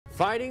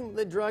Fighting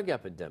the drug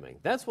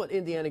epidemic. That's what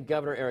Indiana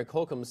Governor Eric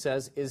Holcomb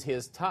says is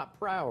his top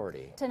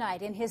priority.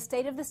 Tonight, in his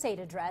State of the State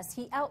address,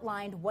 he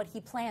outlined what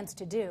he plans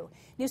to do.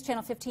 News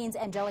Channel 15's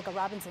Angelica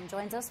Robinson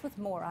joins us with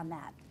more on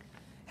that.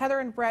 Heather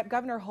and Brett,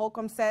 Governor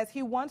Holcomb says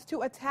he wants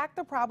to attack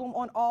the problem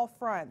on all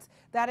fronts.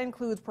 That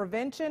includes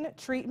prevention,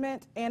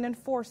 treatment, and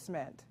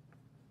enforcement.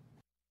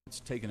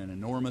 It's taken an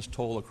enormous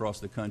toll across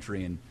the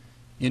country, and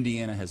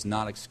Indiana has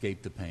not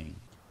escaped the pain.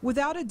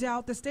 Without a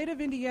doubt, the state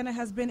of Indiana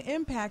has been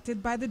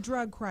impacted by the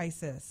drug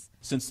crisis.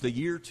 Since the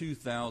year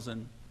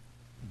 2000,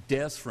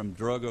 deaths from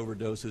drug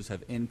overdoses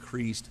have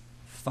increased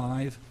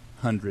 500%.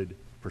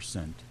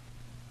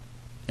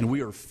 And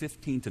we are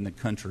 15th in the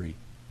country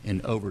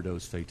in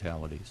overdose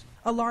fatalities.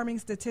 Alarming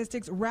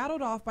statistics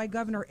rattled off by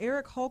Governor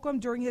Eric Holcomb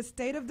during his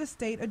State of the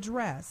State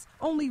address,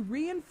 only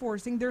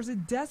reinforcing there's a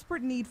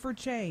desperate need for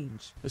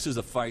change. This is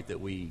a fight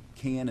that we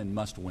can and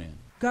must win.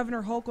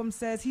 Governor Holcomb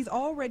says he's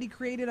already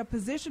created a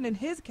position in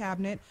his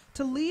cabinet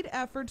to lead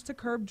efforts to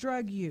curb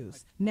drug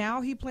use.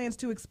 Now he plans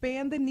to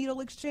expand the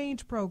needle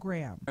exchange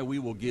program. We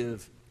will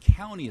give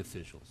county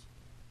officials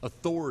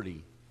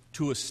authority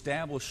to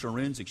establish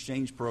syringe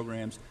exchange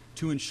programs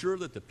to ensure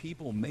that the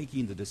people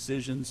making the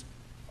decisions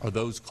are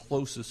those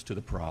closest to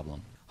the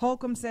problem.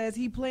 Holcomb says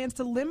he plans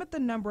to limit the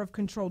number of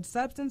controlled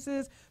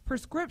substances,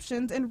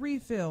 prescriptions, and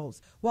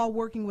refills while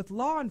working with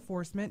law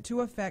enforcement to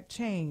effect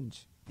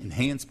change.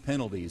 Enhance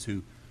penalties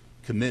who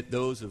commit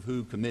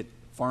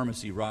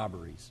pharmacy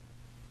robberies,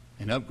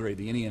 and upgrade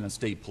the Indiana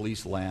State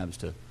Police labs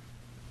to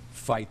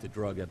fight the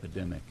drug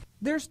epidemic.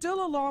 There's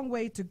still a long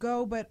way to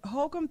go, but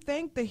Holcomb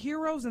thanked the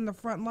heroes in the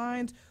front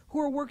lines who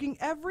are working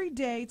every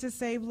day to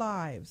save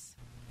lives.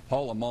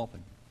 Paula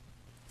Maupin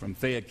from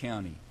Fayette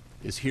County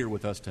is here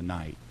with us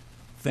tonight.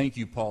 Thank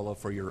you, Paula,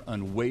 for your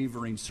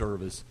unwavering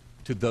service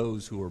to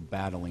those who are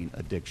battling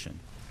addiction.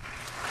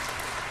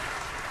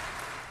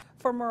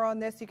 For more on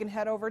this, you can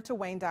head over to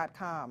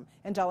wayne.com.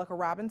 Angelica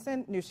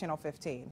Robinson, News Channel 15.